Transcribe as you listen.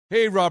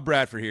Hey, Rob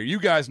Bradford here.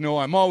 You guys know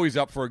I'm always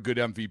up for a good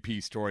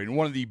MVP story, and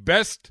one of the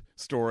best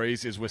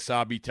stories is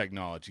Wasabi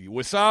Technology.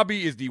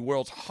 Wasabi is the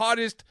world's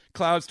hottest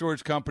cloud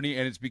storage company,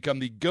 and it's become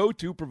the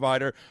go-to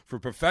provider for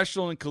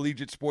professional and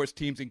collegiate sports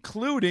teams,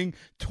 including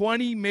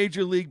 20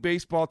 Major League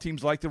Baseball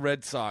teams like the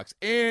Red Sox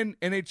and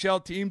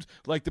NHL teams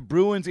like the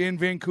Bruins and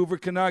Vancouver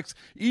Canucks.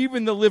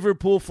 Even the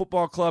Liverpool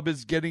Football Club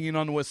is getting in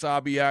on the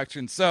Wasabi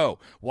action. So,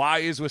 why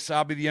is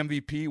Wasabi the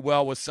MVP?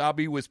 Well,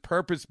 Wasabi was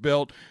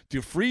purpose-built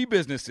to free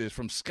businesses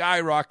from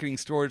skyrocketing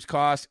storage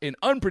costs and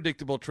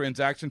unpredictable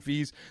transaction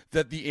fees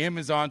that the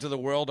Amazons of the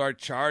world are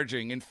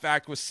charging. In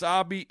fact,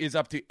 Wasabi is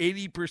up to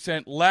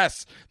 80%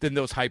 less than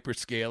those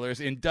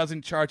hyperscalers and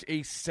doesn't charge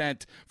a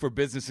cent for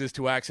businesses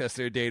to access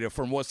their data.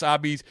 From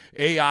Wasabi's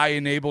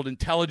AI-enabled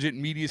intelligent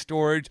media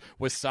storage,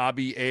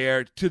 Wasabi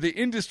Air, to the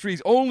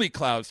industry's only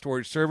cloud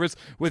storage service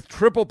with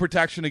triple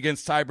protection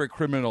against cyber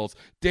criminals,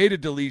 data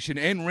deletion,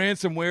 and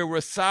ransomware,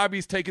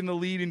 Wasabi's taken the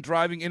lead in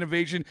driving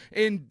innovation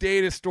in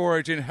data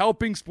storage and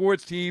helping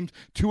sports teams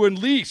to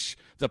unleash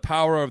the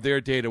power of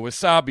their data.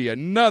 Wasabi,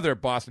 another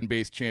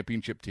Boston-based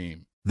championship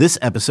team. This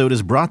episode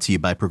is brought to you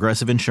by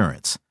Progressive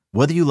Insurance.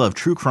 Whether you love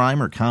true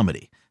crime or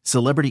comedy,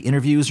 celebrity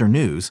interviews or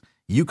news,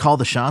 you call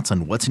the shots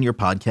on what's in your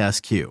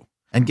podcast queue.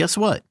 And guess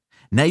what?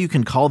 Now you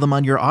can call them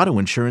on your auto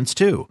insurance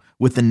too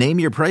with the Name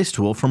Your Price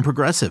tool from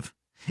Progressive.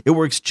 It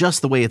works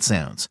just the way it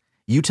sounds.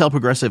 You tell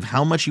Progressive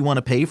how much you want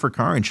to pay for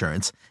car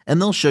insurance, and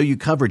they'll show you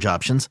coverage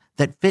options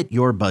that fit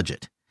your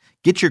budget.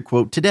 Get your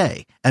quote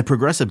today at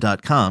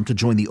Progressive.com to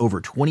join the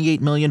over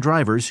 28 million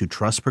drivers who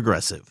trust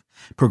Progressive.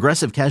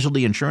 Progressive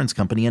Casualty Insurance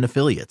Company and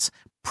Affiliates.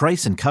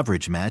 Price and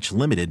coverage match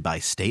limited by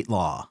state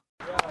law.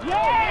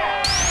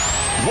 Yeah!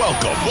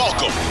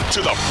 Welcome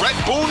to the Bret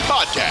Boone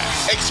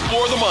Podcast.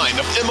 Explore the mind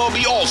of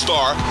MLB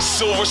All-Star,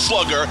 Silver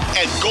Slugger,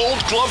 and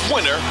Gold Glove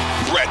winner,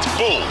 Bret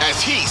Boone,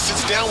 as he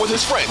sits down with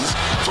his friends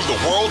from the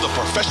world of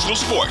professional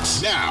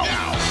sports. Now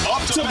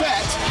up to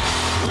bat,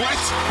 Bret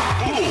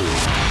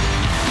Boone.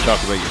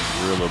 Talk about your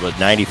career a little bit.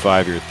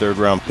 95, you're a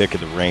third-round pick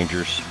of the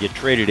Rangers. You get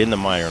traded in the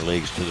minor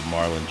leagues to the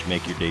Marlins. You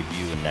make your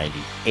debut in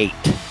 98.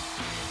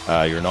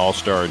 You're an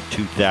all-star in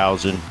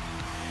 2000.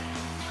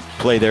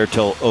 Play there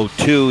till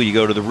 02. You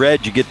go to the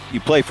Reds. You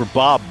play for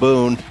Bob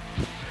Boone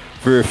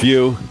for a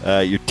few.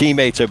 Your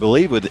teammates, I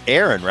believe, with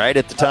Aaron, right,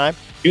 at the time?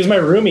 He was my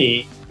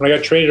roomie. When I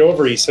got traded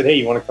over, he said, hey,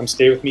 you want to come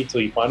stay with me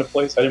till you find a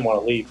place? I didn't want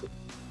to leave.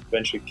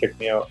 Eventually kicked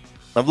me out.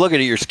 I'm looking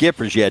at your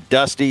skippers. You had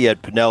Dusty, you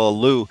had Piniella,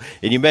 Lou,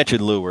 and you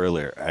mentioned Lou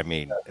earlier. I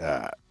mean,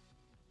 to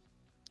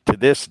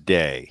this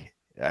day,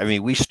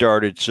 we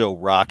started so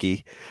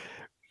rocky.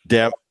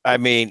 I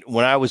mean,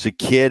 when I was a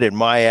kid and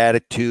my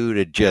attitude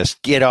to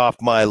just get off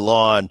my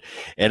lawn,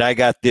 and I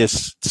got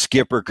this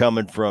skipper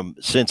coming from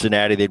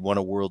Cincinnati. They'd won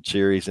a World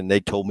Series, and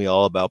they told me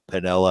all about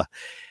Piniella.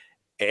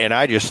 And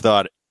I just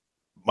thought,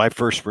 my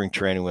first spring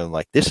training, when I'm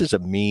like, this is a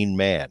mean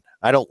man.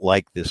 I don't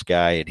like this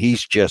guy, and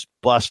he's just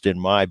busting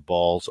my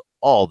balls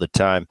all the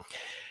time.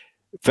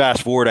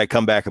 Fast forward, I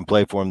come back and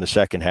play for him the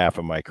second half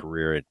of my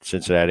career at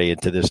Cincinnati,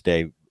 and to this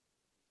day,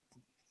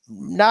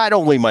 not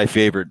only my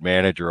favorite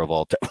manager of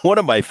all time, one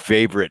of my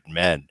favorite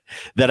men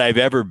that I've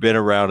ever been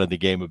around in the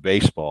game of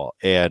baseball.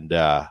 And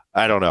I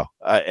don't know.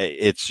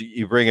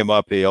 You bring him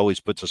up, he always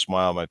puts a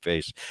smile on my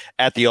face.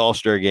 At the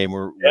All-Star game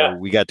where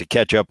we got to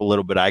catch up a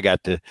little bit, I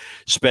got to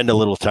spend a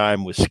little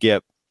time with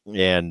Skip,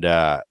 and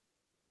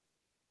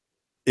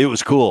it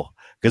was cool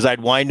because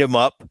I'd wind him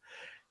up.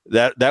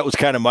 That was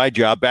kind of my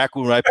job back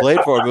when I played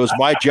for him. It was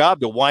my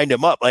job to wind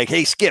him up. Like,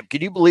 hey, Skip,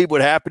 can you believe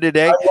what happened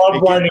today? I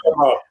love winding him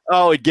up.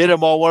 Oh, and get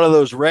him on one of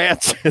those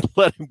rants and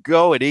let him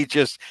go. And he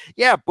just,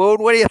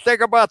 Boone, what do you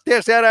think about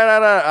this?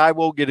 I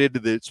won't get into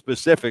the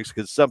specifics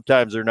because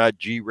sometimes they're not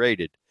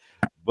G-rated.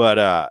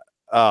 But,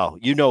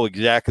 you know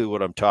exactly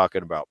what I'm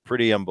talking about.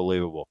 Pretty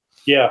unbelievable.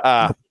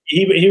 Yeah.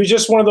 He was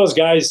just one of those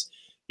guys,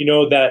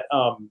 that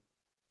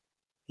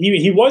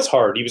he was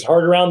hard. He was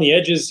hard around the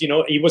edges.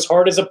 He was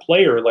hard as a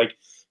player. Like,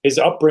 his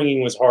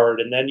upbringing was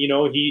hard, and then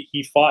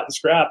he fought and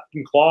scrapped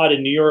and clawed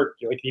in New York.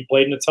 Like, he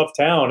played in a tough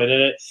town, and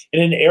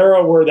in an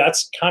era where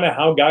that's kind of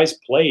how guys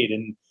played.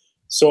 And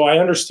so I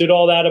understood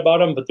all that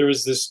about him, but there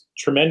was this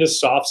tremendous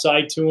soft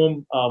side to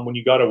him when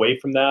you got away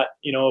from that.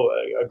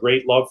 A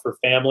great love for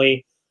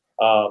family.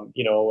 And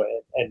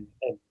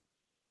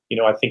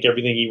I think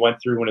everything he went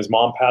through when his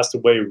mom passed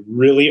away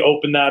really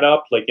opened that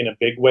up, like in a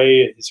big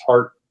way. His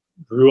heart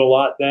grew a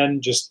lot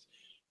then. Just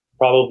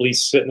probably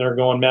sitting there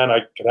going, man, I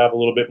could have a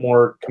little bit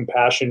more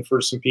compassion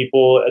for some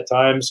people at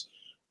times.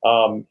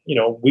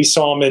 We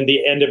saw him in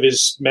the end of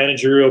his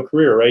managerial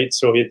career, right?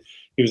 So he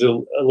was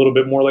a little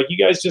bit more like, you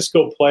guys just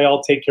go play.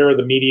 I'll take care of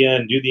the media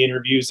and do the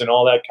interviews and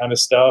all that kind of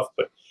stuff.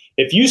 But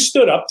if you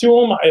stood up to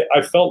him,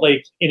 I felt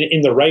like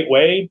in the right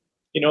way,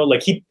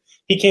 like he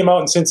came out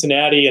in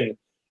Cincinnati, and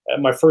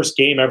my first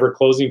game ever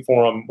closing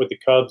for him with the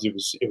Cubs, it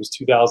was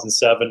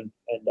 2007.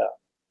 And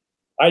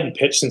I hadn't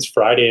pitched since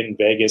Friday in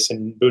Vegas,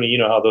 and Booney, you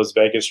know how those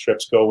Vegas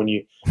trips go when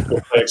you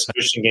go play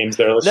exhibition games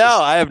there.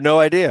 I have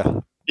no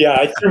idea. Yeah,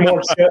 I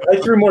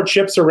threw more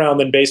chips around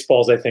than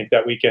baseballs, I think,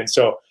 that weekend.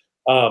 So,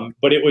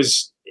 but it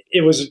was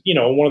it was,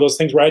 one of those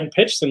things where I hadn't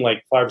pitched in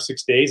like 5 or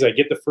 6 days. I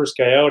get the first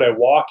guy out. I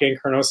walk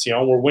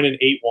Encarnacion. We're winning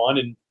 8-1,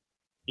 and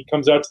he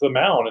comes out to the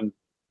mound and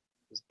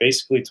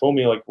basically told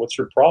me, like, what's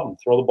your problem?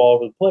 Throw the ball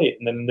over the plate.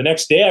 And then the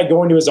next day I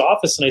go into his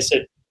office and I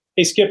said,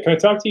 hey, Skip, can I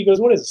talk to you? He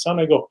goes, what is it, son?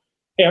 I go,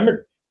 hey, I'm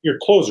your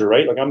closer,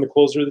 right? Like, I'm the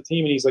closer of the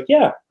team. And he's like,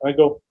 yeah. And I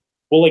go,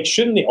 well, like,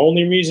 shouldn't the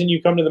only reason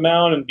you come to the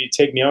mound and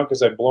take me out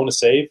because I've blown a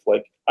save?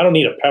 Like, I don't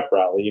need a pep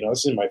rally.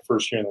 This is my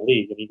first year in the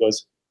league. And he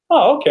goes,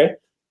 oh, okay.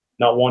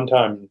 Not one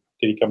time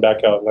did he come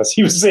back out unless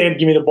he was saying,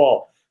 give me the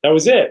ball. That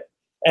was it.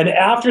 And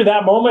after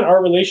that moment,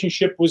 our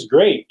relationship was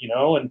great,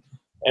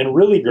 and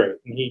really great.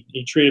 And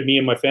he treated me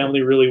and my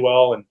family really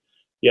well. And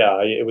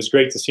yeah, it was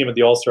great to see him at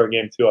the All-Star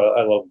game too.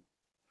 I love him.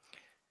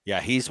 Yeah,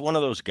 he's one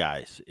of those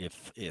guys.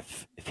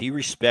 If he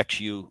respects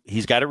you,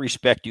 he's got to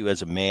respect you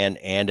as a man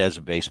and as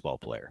a baseball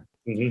player.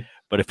 Mm-hmm.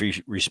 But if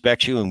he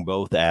respects you in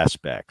both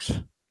aspects,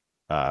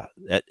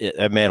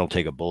 that man will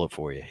take a bullet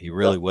for you. He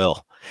really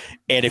will.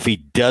 And if he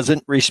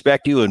doesn't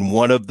respect you in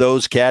one of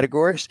those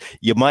categories,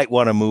 you might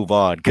want to move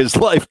on, because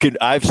life can.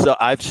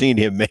 I've seen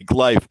him make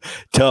life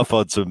tough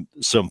on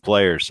some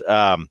players.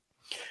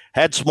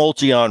 Had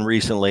Smoltz on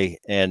recently,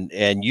 and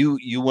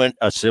you went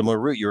a similar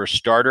route. You're a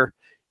starter,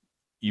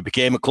 you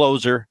became a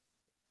closer,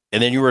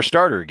 and then you were a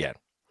starter again.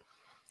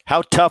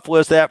 How tough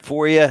was that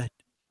for you?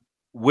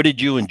 What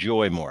did you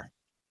enjoy more?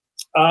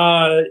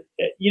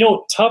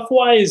 Tough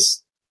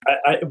wise,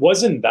 it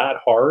wasn't that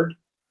hard.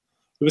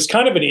 It was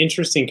kind of an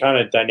interesting kind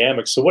of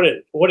dynamic. So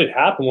what had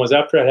happened was,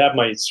 after I had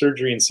my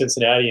surgery in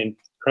Cincinnati and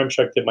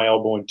Kremchuk did my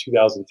elbow in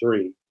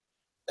 2003,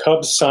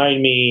 Cubs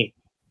signed me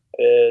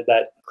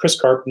that Chris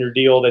Carpenter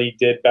deal that he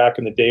did back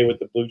in the day with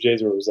the Blue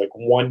Jays, where it was like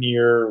 1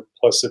 year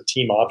plus a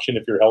team option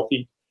if you're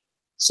healthy.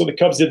 So the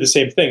Cubs did the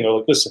same thing. They're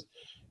like, listen,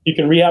 you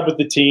can rehab with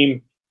the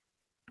team.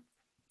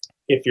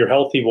 If you're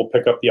healthy, we'll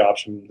pick up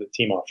the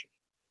team option.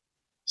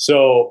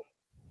 So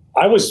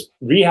I was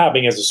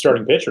rehabbing as a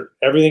starting pitcher.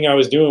 Everything I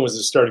was doing was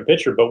a starting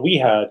pitcher, but we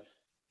had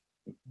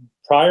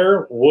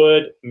Pryor,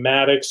 Wood,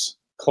 Maddox,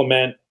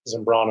 Clement,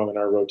 Zambrano in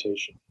our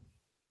rotation.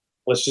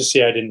 Let's just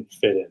say I didn't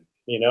fit in,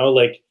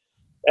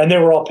 and they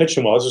were all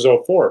pitching well. This was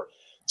 2004.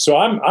 So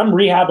I'm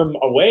rehabbing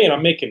away, and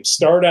I'm making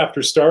start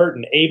after start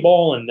and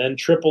A-ball and then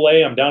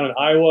AAA. I'm down in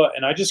Iowa,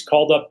 and I just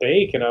called up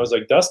Bake, and I was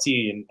like,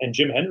 Dusty and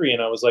Jim Hendry,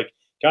 and I was like,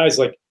 guys,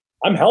 like,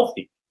 I'm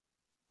healthy.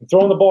 I'm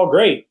throwing the ball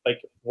great.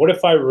 Like, what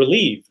if I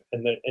relieve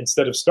and then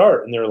instead of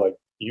start? And they're like,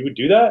 you would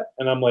do that?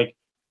 And I'm like,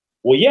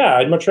 well, yeah,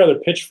 I'd much rather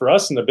pitch for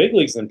us in the big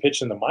leagues than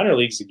pitch in the minor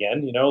leagues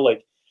again.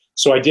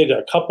 So I did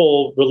a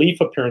couple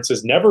relief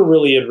appearances. Never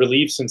really had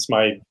relieved since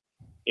my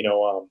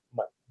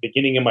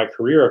beginning of my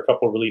career. A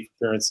couple of relief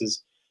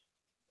appearances,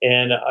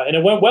 and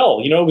it went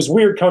well. It was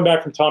weird coming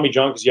back from Tommy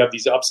John, because you have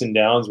these ups and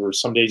downs where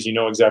some days you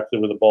know exactly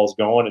where the ball's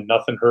going and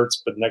nothing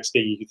hurts, but the next day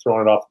you're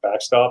throwing it off the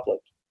backstop. Like,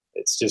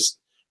 it's just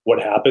what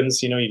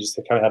happens. You just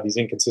kind of have these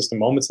inconsistent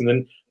moments, and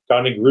then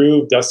got in a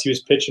groove. Dusty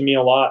was pitching me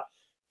a lot.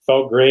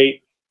 Felt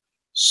great.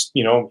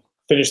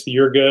 Finished the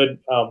year good.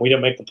 We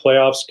didn't make the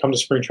playoffs. Come to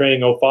spring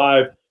training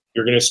 2005.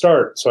 You're going to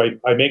start. So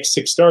I make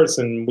 6 starts,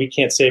 and we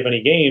can't save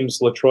any games.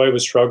 LaTroy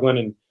was struggling,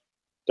 and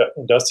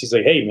Dusty's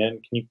like, hey, man,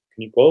 can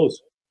you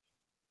close?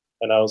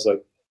 And I was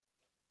like,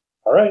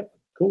 all right,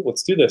 cool,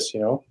 let's do this,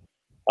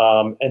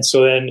 And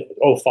so then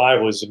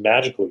 2005 was a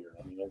magical year.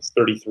 I mean, it's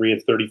 33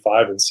 of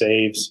 35 in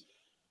saves.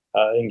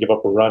 Didn't give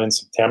up a run in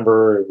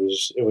September.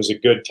 It was a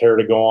good tear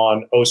to go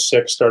on.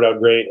 2006 started out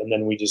great, and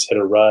then we just hit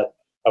a rut.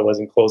 I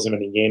wasn't closing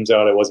many games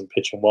out. I wasn't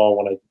pitching well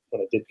when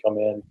I did come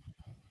in.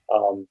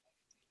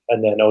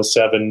 And then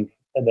 2007,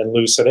 and then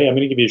Lou said, hey, I'm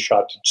going to give you a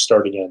shot to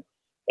start again.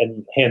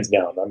 And hands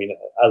down, I mean,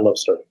 I love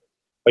starting.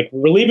 Like,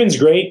 relieving's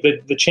great.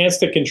 The chance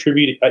to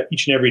contribute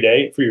each and every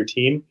day for your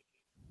team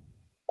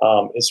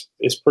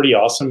is pretty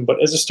awesome.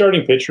 But as a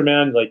starting pitcher,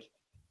 man, like,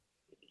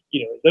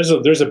 there's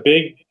a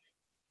big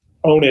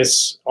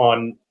onus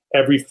on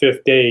every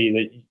 5th day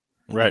that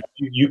right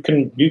you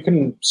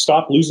can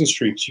stop losing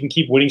streaks. You can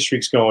keep winning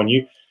streaks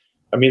going.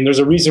 There's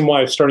a reason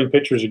why starting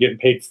pitchers are getting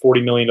paid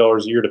 $40 million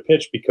a year to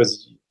pitch,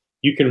 because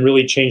you can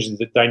really change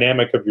the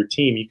dynamic of your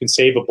team. You can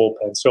save a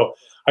bullpen. So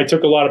I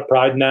took a lot of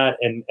pride in that,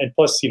 and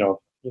plus,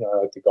 I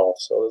like to golf,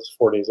 so those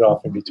 4 days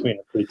off in between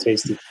are pretty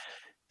tasty.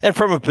 And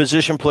from a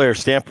position player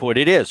standpoint,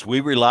 it is.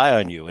 We rely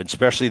on you, and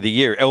especially the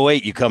year.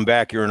 2008, you come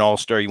back, you're an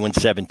all-star, you win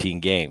 17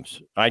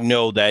 games. I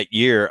know that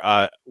year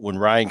when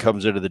Ryan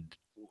comes into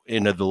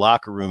the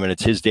locker room and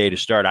it's his day to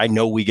start, I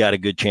know we got a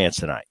good chance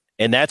tonight.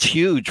 And that's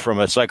huge from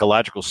a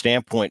psychological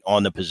standpoint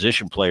on the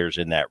position players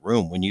in that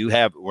room. When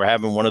we're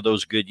having one of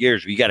those good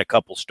years, we got a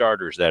couple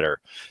starters they're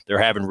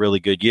having really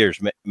good years.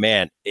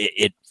 Man,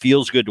 it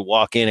feels good to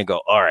walk in and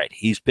go, all right,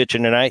 he's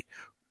pitching tonight.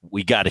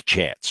 We got a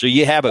chance. So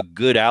you have a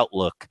good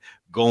outlook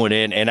going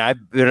in. And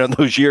I've been on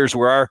those years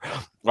where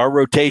our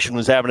rotation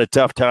was having a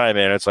tough time,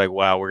 and it's like,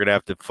 wow, we're going to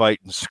have to fight,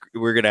 and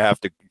we're going to have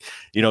to,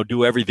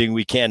 do everything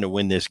we can to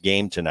win this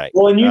game tonight.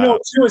 Well, and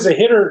too, as a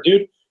hitter,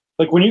 dude,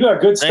 like, when you got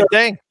good stuff,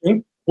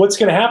 what's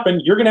going to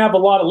happen? You're going to have a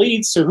lot of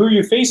leads. So who are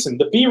you facing?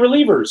 The B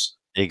relievers.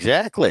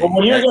 Exactly. But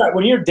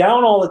when you're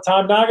down all the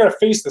time, now I got to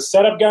face the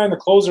setup guy and the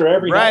closer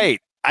every night.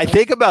 Right. I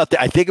think about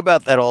that. I think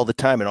about that all the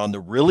time. And on the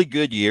really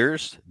good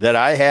years that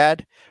I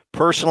had,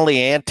 personally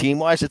and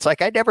team-wise, it's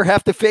like I never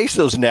have to face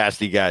those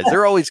nasty guys.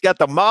 They're always got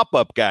the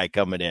mop-up guy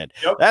coming in.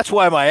 Yep. That's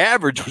why my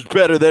average was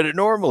better than it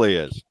normally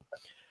is.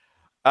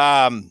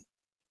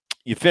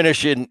 You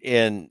finish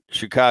in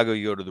Chicago,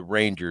 you go to the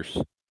Rangers,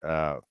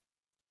 and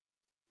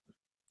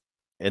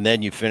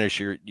then you finish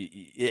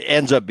it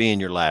ends up being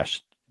your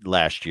last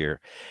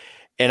year.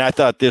 And I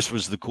thought this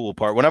was the cool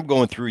part. When I'm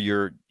going through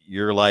your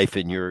life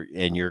and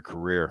your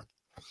career,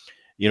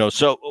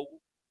 so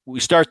we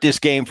start this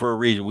game for a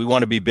reason. We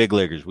want to be big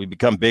leaguers. We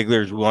become big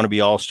leaguers. We want to be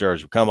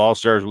all-stars. We become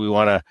all-stars. We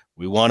want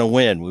to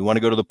win. We want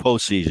to go to the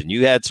postseason.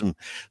 You had some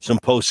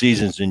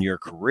postseasons in your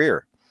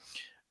career.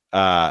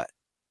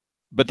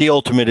 But the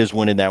ultimate is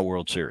winning that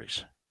World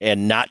Series.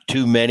 And not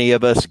too many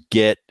of us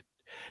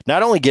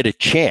not only get a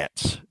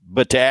chance,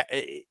 but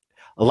a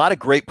lot of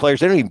great players,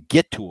 they don't even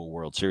get to a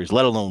World Series,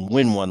 let alone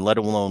win one, let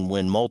alone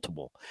win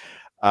multiple.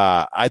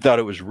 I thought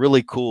it was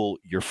really cool.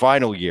 Your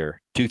final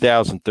year,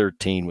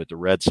 2013 with the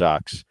Red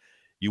Sox,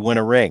 you win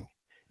a ring.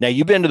 Now,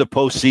 you've been to the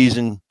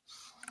postseason,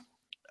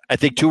 I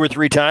think 2 or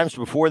 3 times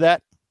before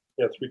that?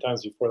 Yeah, 3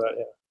 times before that,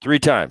 yeah. 3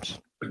 times.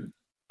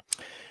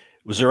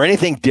 Was there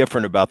anything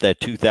different about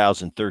that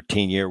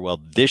 2013 year? Well,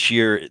 this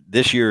year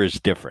is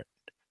different.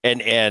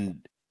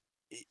 And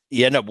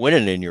you end up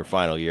winning in your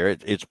final year.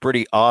 It's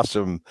pretty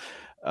awesome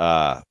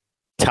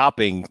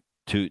topping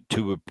to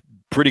a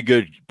pretty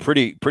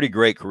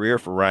great career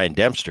for Ryan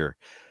Dempster.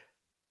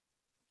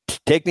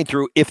 Take me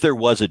through if there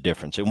was a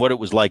difference and what it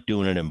was like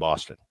doing it in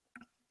Boston.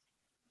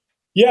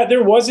 Yeah,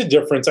 there was a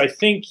difference. I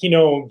think,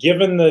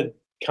 given the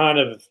kind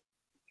of,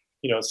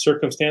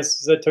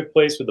 circumstances that took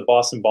place with the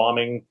Boston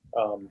bombing,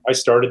 I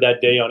started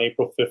that day on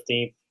April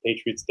 15th,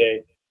 Patriots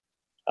Day,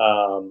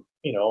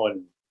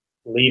 and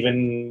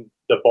leaving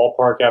the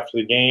ballpark after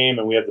the game,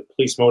 and we have the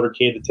police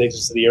motorcade that takes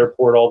us to the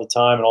airport all the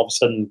time, and all of a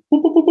sudden,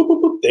 boop, boop, boop,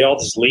 boop, boop, they all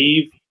just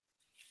leave.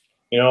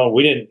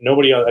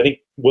 Nobody, I think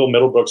Will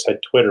Middlebrooks had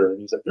Twitter,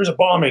 and he's like, there's a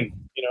bombing,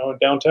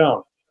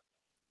 downtown.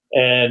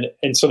 And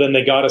so then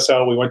they got us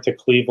out. We went to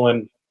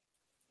Cleveland.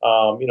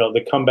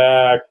 They come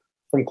back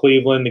from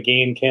Cleveland, the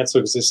game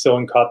canceled because they still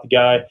hadn't caught the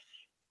guy.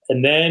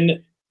 And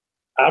then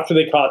after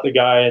they caught the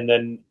guy, and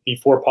then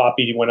before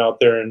Poppy went out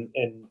there and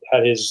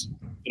had his,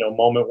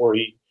 moment where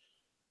he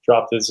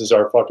dropped "This is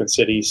our fucking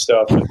city"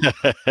 stuff.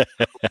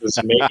 It was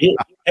amazing.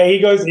 He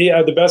goes,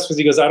 the best was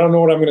he goes, I don't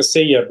know what I'm going to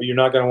say yet, but you're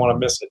not going to want to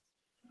miss it,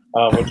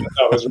 which I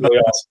thought was really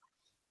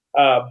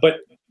awesome.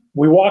 But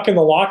we walk in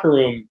the locker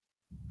room,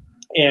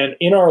 and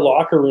in our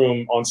locker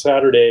room on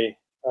Saturday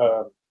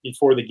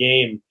before the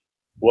game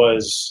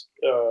was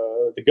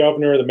the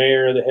governor, the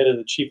mayor, the head of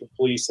the chief of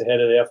police, the head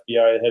of the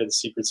FBI, the head of the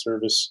Secret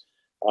Service,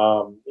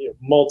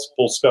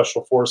 multiple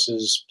special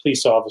forces,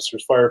 police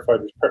officers,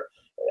 firefighters.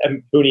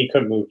 And Booney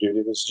couldn't move, dude.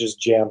 It was just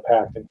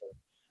jam-packed in there.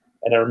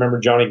 And I remember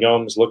Johnny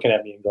Gomes looking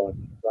at me and going,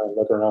 Ryan,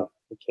 look around.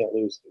 We can't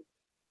lose, dude.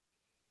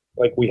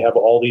 Like, we have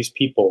all these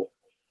people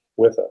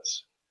with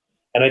us.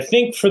 And I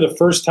think for the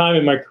first time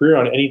in my career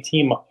on any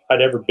team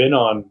I'd ever been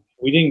on,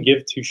 we didn't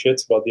give 2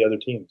 shits about the other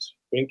teams.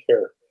 We didn't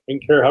care. We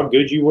didn't care how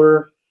good you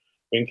were.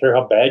 We didn't care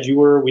how bad you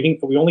were. We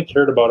only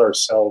cared about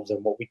ourselves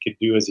and what we could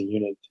do as a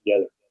unit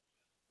together.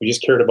 We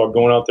just cared about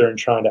going out there and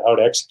trying to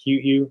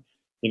out-execute you.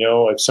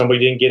 If somebody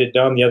didn't get it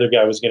done, the other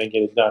guy was going to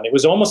get it done. It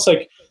was almost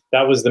like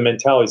that was the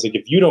mentality. It's like,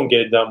 if you don't get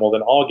it done, well,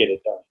 then I'll get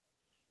it done.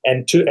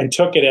 And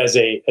took it as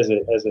an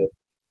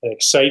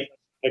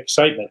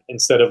excitement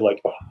instead of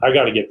like, oh, I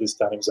got to get this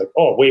done. It was like,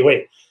 oh,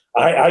 wait,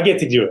 I get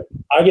to do it.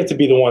 I get to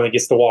be the one that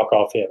gets the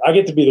walk-off hit. I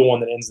get to be the one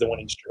that ends the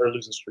winning or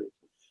losing streak.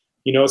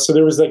 So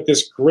there was like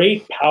this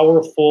great,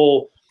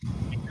 powerful,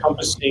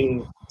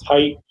 encompassing,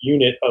 tight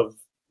unit of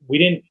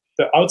the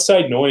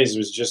outside noise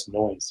was just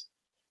noise.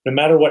 No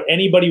matter what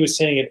anybody was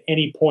saying at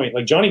any point,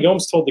 like Johnny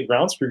Gomes told the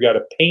ground crew guy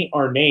to paint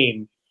our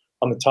name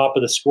on the top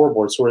of the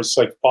scoreboard. So it's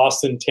like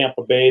Boston,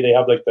 Tampa Bay. They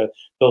have like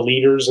the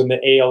leaders in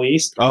the AL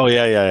East. Oh,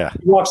 yeah.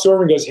 He walks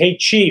over and goes, hey,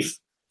 Chief,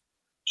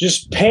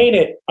 just paint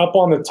it up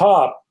on the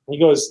top. He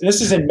goes, this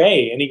is in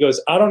May. And he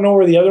goes, I don't know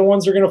where the other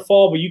ones are going to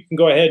fall, but you can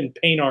go ahead and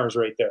paint ours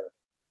right there.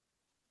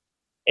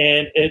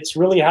 And it's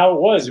really how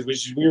it was.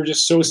 We were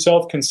just so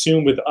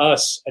self-consumed with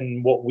us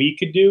and what we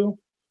could do.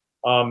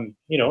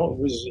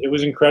 It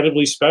was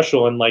incredibly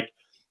special. And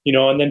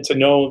and then to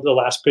know the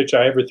last pitch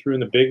I ever threw in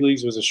the big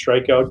leagues was a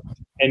strikeout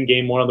and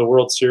game 1 of the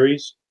World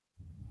Series,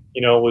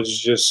 was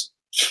just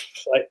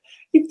like,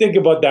 you think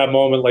about that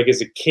moment, like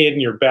as a kid in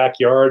your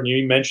backyard, and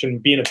you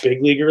mentioned being a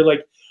big leaguer,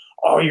 like,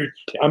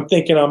 I'm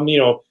thinking I'm,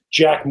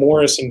 Jack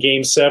Morris in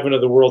game 7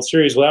 of the World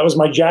Series. Well, that was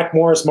my Jack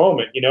Morris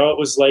moment. It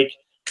was like,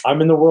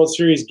 I'm in the World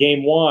Series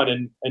game 1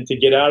 and to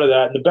get out of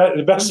that. And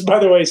the best, by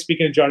the way,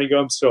 speaking of Johnny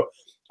Gomes, so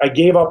I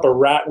gave up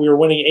we were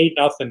winning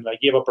 8-0. I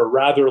gave up a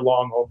rather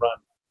long home run,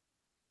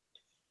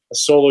 a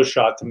solo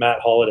shot to Matt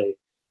Holliday.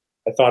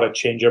 I thought a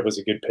changeup was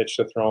a good pitch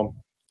to throw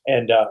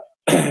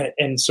him.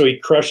 And so he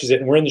crushes it,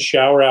 and we're in the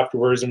shower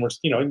afterwards, and we're,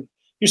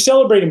 you're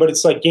celebrating, but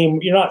it's like game.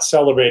 You're not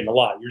celebrating a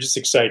lot. You're just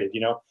excited,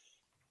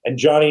 And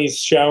Johnny's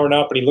showering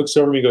up, and he looks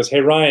over me and goes,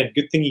 "Hey, Ryan,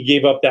 good thing you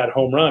gave up that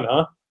home run,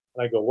 huh?"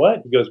 And I go,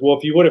 "What?" He goes, "Well,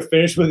 if you would have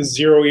finished with a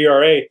 0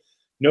 ERA,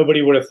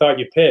 nobody would have thought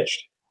you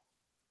pitched."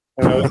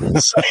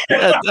 That's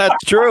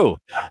true.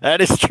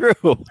 That is true.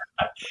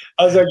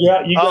 I was like,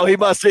 "Yeah." He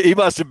must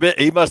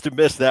have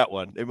missed that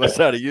one. They must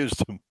not have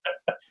used him.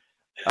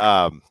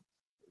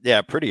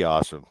 Yeah, pretty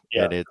awesome.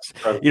 Yeah, and it's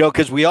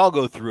because we all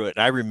go through it.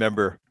 And I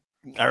remember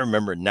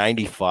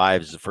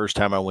 '95 is the first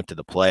time I went to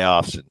the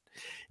playoffs, and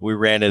we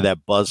ran into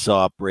that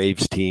buzzsaw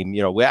Braves team.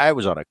 I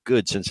was on a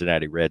good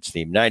Cincinnati Reds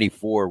team.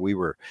 '94, we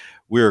were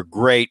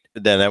great.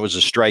 Then that was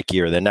a strike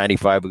year. Then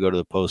 '95, we go to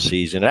the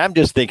postseason. And I'm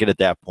just thinking at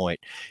that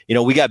point,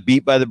 we got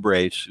beat by the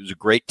Braves. It was a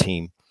great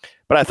team.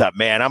 But I thought,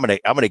 man, I'm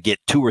gonna get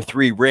 2 or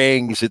 3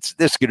 rings. This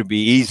is gonna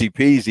be easy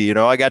peasy.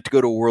 I got to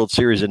go to a World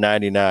Series in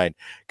 '99.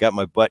 Got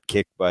my butt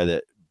kicked by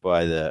the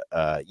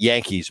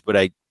Yankees. But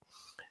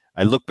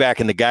I look back,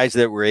 and the guys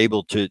that were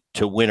able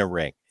to win a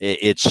ring,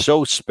 it's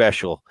so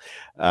special.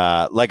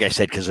 Like I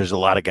said, because there's a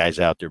lot of guys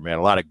out there, man,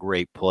 a lot of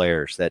great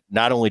players that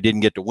not only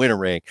didn't get to win a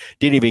ring,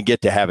 didn't even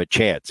get to have a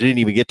chance, didn't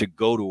even get to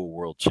go to a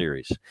World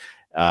Series.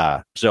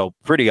 So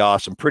pretty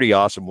awesome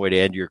way to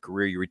end your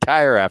career. You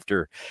retire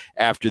after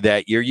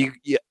that year.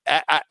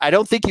 I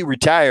don't think you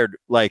retired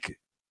like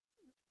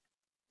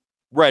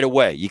right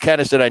away. You kind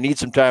of said, I need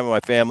some time with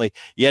my family.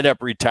 You end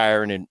up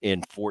retiring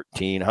in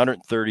 14,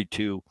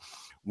 132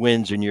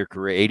 wins in your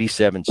career,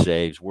 87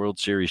 saves, World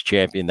Series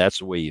champion. That's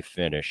the way you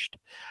finished.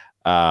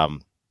 Okay,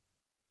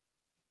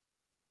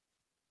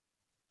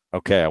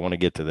 I want to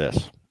get to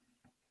this.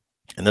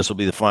 And this will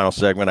be the final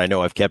segment. I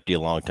know I've kept you a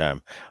long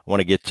time. I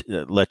want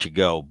to let you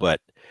go.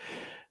 But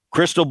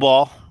crystal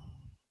ball,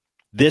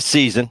 this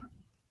season,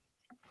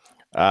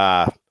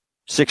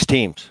 6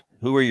 teams.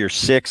 Who are your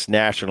 6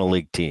 National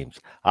League teams?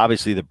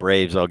 Obviously, the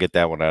Braves. I'll get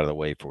that one out of the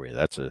way for you.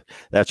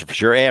 That's for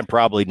sure. And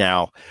probably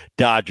now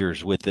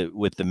Dodgers with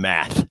the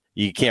math.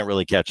 You can't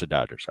really catch the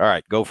Dodgers. All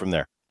right, go from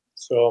there.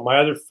 So my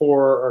other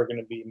 4 are going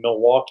to be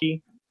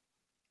Milwaukee,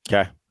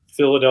 okay,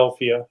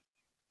 Philadelphia,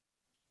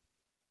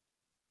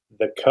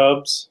 the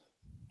Cubs.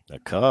 The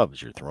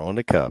Cubs. You're throwing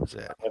the Cubs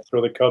at. I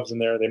throw the Cubs in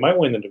there. They might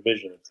win the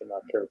division if they're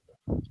not careful.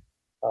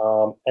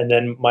 And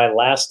then my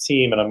last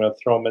team, and I'm going to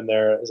throw them in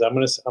there, is I'm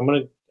going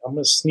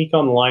to sneak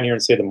on the line here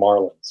and say the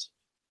Marlins.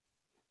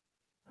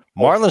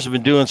 Marlins have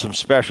been doing some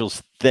special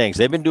things.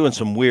 They've been doing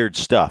some weird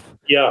stuff.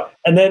 Yeah.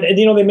 And then,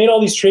 they made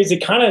all these trades. They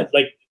kind of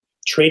like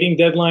trading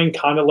deadline,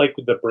 kind of like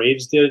what the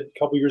Braves did a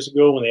couple years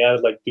ago when they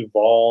added like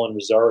Duvall and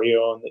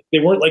Rosario. And they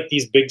weren't like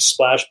these big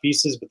splash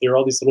pieces, but they were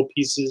all these little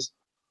pieces.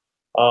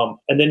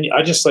 And then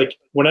I just like,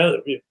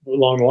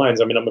 along the lines,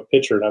 I'm a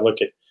pitcher and I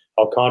look at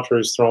Alcantara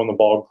is throwing the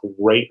ball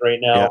great right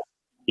now.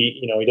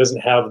 Yeah. He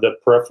doesn't have the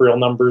peripheral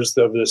numbers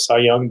of the Cy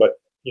Young, but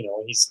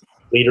he's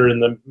leader in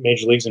the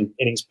major leagues in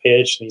innings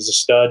pitched, and he's a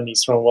stud, and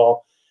he's throwing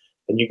well.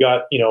 And you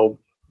got,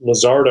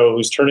 Luzardo,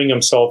 who's turning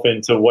himself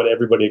into what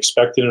everybody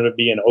expected him to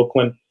be in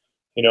Oakland.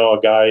 A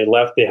guy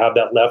left. They have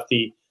that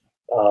lefty,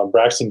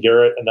 Braxton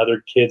Garrett,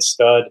 another kid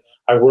stud.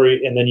 I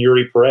worry, and then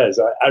Yuri Perez.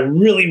 I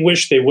really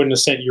wish they wouldn't have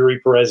sent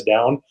Yuri Perez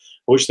down.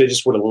 I wish they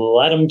just would have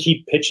let him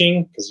keep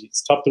pitching because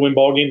it's tough to win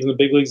ball games in the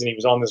big leagues, and he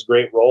was on this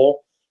great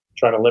roll,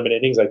 trying to limit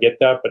innings. I get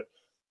that, but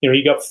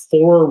you got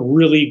 4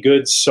 really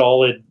good,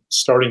 solid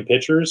starting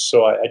pitchers.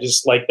 So I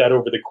just like that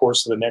over the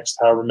course of the next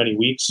however many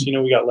weeks,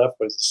 we got left,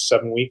 was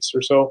 7 weeks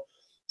or so.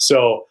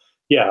 So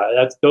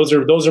yeah, those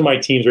are my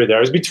teams right there.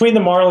 I was between the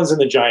Marlins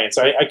and the Giants.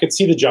 I could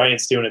see the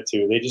Giants doing it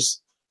too. They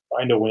just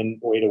find a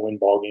way to win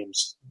ball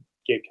games.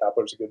 Gabe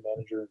Kapler's a good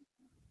manager.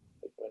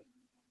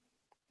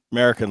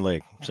 American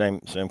League, same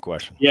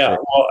question. Yeah,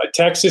 well,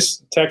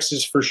 Texas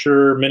for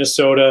sure.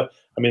 Minnesota.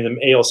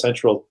 The AL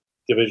Central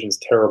division's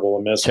terrible,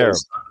 and Minnesota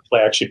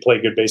actually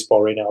play good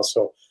baseball right now,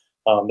 so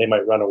they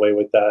might run away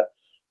with that.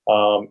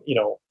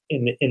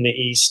 In the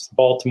East,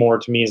 Baltimore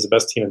to me is the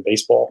best team in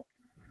baseball,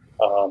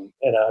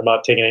 and I'm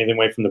not taking anything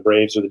away from the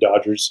Braves or the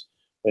Dodgers.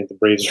 I think the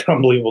Braves are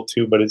unbelievable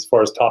too, but as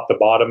far as top to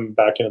bottom,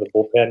 back into the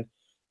bullpen,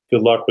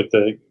 good luck with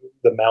the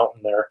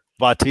mountain there.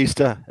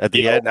 Bautista at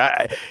the end,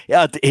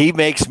 he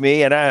makes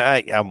me, and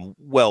I'm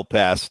well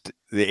past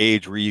the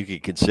age where you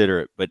could consider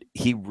it, but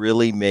he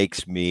really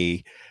makes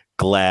me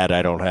glad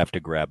I don't have to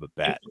grab a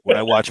bat. When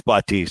I watch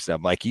Bautista,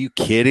 I'm like, are you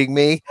kidding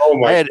me? Oh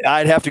my!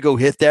 I'd have to go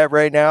hit that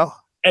right now.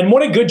 And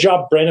what a good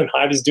job Brandon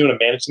Hyde is doing of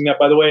managing that,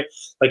 by the way.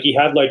 Like he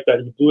had like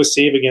that, he blew a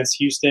save against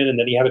Houston, and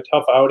then he had a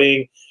tough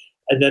outing,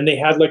 and then they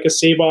had like a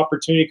save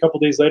opportunity a couple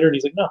days later, and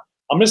he's like, no,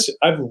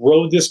 I've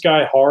rode this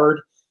guy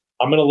hard.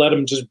 I'm going to let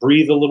him just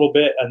breathe a little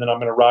bit, and then I'm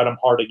going to ride him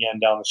hard again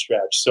down the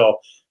stretch. So,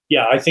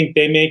 yeah, I think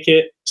they make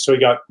it. So you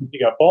got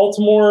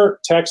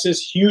Baltimore,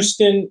 Texas,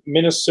 Houston,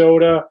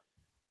 Minnesota,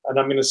 and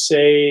I'm going to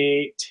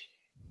say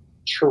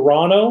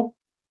Toronto.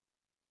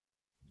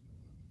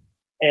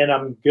 And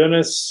I'm going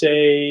to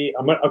say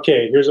I'm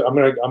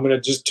going to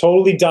just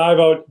totally dive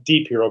out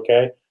deep here,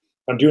 okay?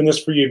 I'm doing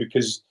this for you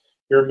because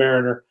you're a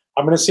Mariner.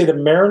 I'm going to say the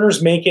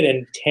Mariners make it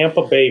and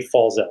Tampa Bay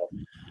falls out.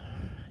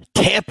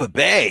 Tampa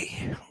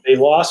Bay. They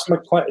lost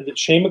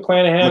Shane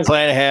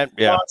McClanahan.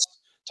 Yeah.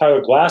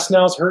 Tyler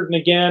Glasnow's hurting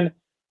again.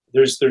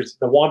 There's the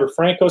Wander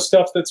Franco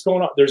stuff that's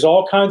going on. There's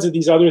all kinds of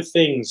these other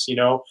things,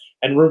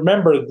 And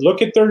remember,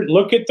 look at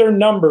their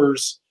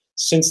numbers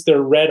since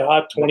they're red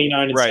hot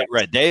 29.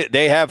 Right.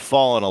 They have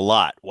fallen a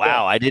lot. Wow,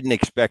 yeah. I didn't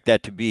expect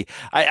that to be.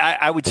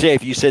 I would say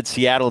if you said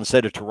Seattle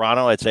instead of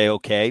Toronto, I'd say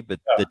okay. But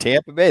the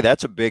Tampa Bay,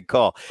 that's a big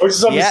call. Or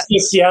just the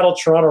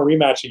Seattle-Toronto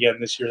rematch again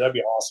this year. That'd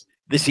be awesome.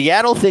 The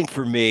Seattle thing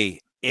for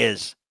me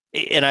is,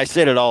 and I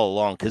said it all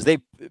along, because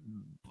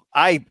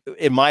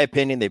in my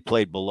opinion, they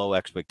played below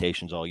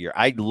expectations all year.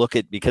 I look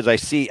at, because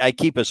I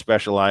keep a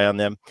special eye on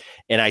them,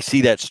 and I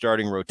see that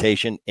starting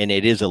rotation, and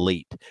it is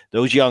elite.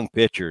 Those young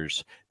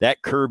pitchers,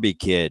 that Kirby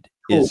kid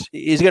is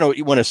going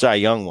to win a Cy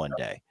Young one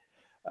day.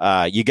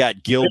 You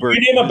got Gilbert.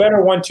 You name a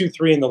better 1, 2,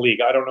 3 in the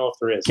league. I don't know if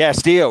there is.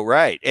 Castillo,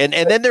 right. And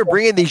then they're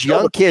bringing these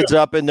young kids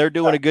up, and they're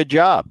doing a good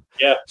job.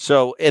 Yeah.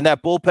 So in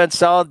that bullpen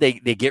solid, they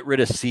get rid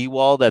of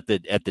Sewald at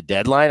the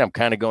deadline. I'm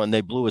kind of going,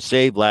 they blew a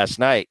save last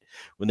night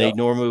when they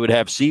normally would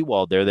have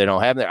Sewald there. They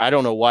don't have him there. I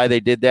don't know why they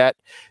did that.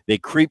 They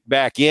creeped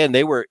back in.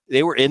 They were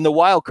in the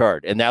wild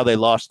card, and now they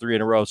lost 3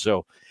 in a row.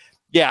 So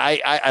yeah,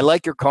 I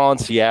like your call in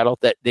Seattle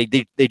that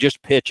they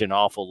just pitch an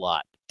awful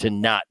lot to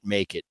not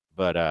make it.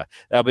 But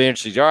that'll be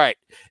interesting. All right,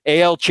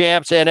 AL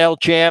champs, NL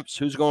champs.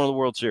 Who's going to the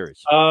World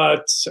Series?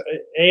 It's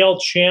AL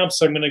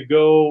champs. I'm going to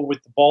go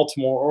with the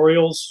Baltimore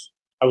Orioles.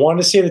 I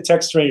wanted to say the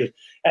Texas Rangers.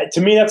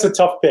 To me, that's a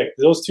tough pick.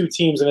 Those two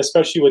teams, and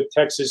especially with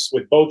Texas,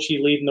 with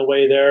Bochy leading the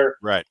way there.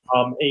 Right.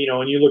 And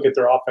you look at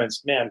their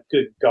offense, man,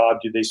 good God,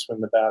 do they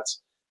swing the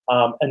bats.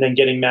 And then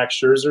getting Max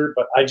Scherzer.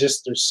 But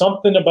there's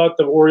something about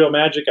the Oriole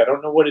magic. I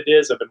don't know what it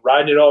is. I've been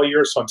riding it all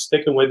year, so I'm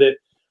sticking with it.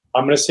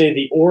 I'm going to say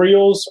the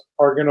Orioles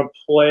are going to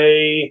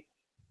play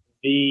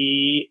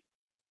I'm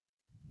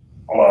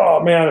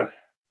going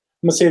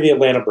to say the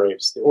Atlanta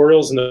Braves. The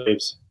Orioles and the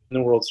Braves in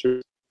the World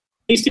Series.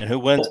 And who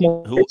wins?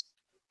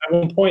 At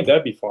one point,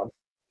 that'd be fun.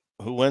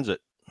 Who wins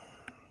it?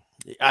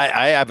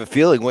 I have a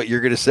feeling what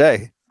you're going to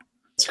say.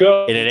 Let's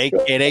go. And it ain't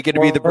going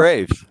to be the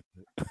Braves.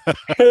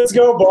 Let's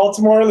go,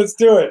 Baltimore. Let's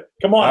do it.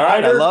 Come on. All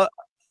right,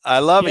 I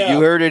love it.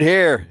 You heard it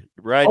here.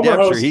 Ryan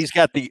Dempster, he's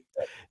got the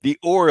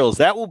Orioles.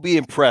 That will be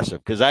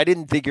impressive because I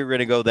didn't think you were going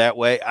to go that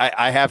way.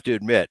 I have to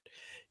admit,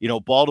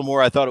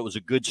 Baltimore, I thought it was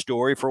a good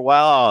story for a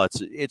while. Oh,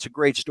 it's a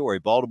great story.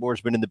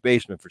 Baltimore's been in the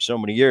basement for so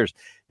many years.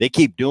 They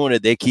keep doing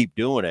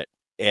it.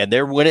 And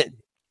they're winning.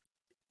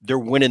 They're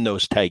winning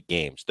those tight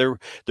games.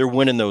 They're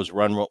winning those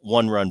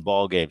one-run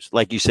ball games.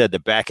 Like you said, the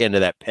back end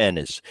of that pen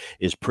is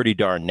pretty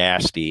darn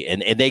nasty,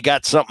 and they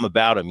got something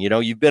about them.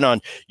 You've been on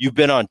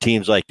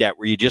teams like that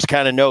where you just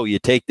kind of know. You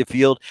take the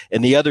field,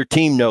 and the other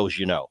team knows.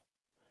 Yep.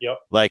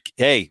 Like,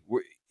 hey,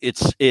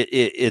 it's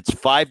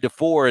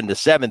 5-4 in the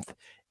 7th,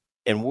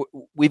 and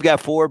we've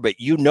got 4, but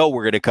we're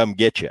going to come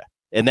get you.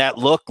 And that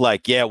look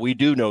like, yeah, we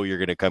do know you're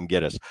going to come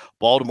get us.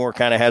 Baltimore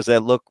kind of has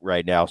that look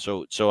right now,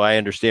 so I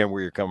understand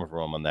where you're coming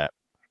from on that.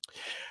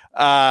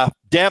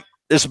 Demp,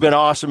 this has been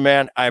awesome,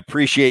 man. I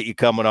appreciate you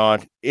coming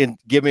on and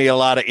give me a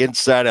lot of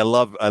insight. I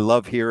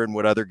love hearing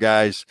what other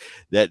guys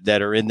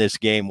that are in this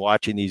game,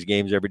 watching these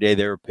games every day,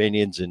 their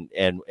opinions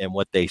and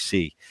what they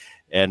see.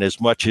 And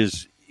as much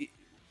as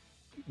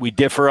we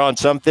differ on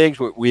some things,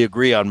 we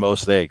agree on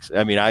most things.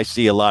 I mean, I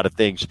see a lot of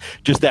things,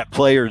 just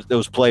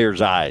those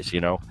players' eyes,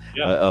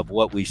 of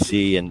what we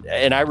see.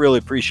 And I really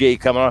appreciate you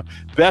coming on.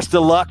 Best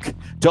of luck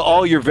to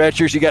all your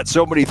ventures. You got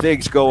so many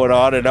things going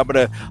on, and I'm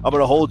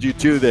gonna hold you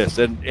to this,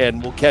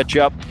 and we'll catch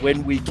up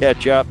when we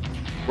catch up.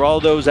 For all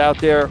those out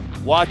there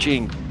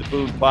watching the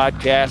Boone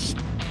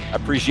Podcast, I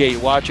appreciate you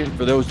watching.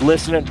 For those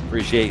listening,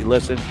 appreciate you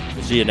listening.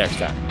 We'll see you next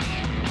time.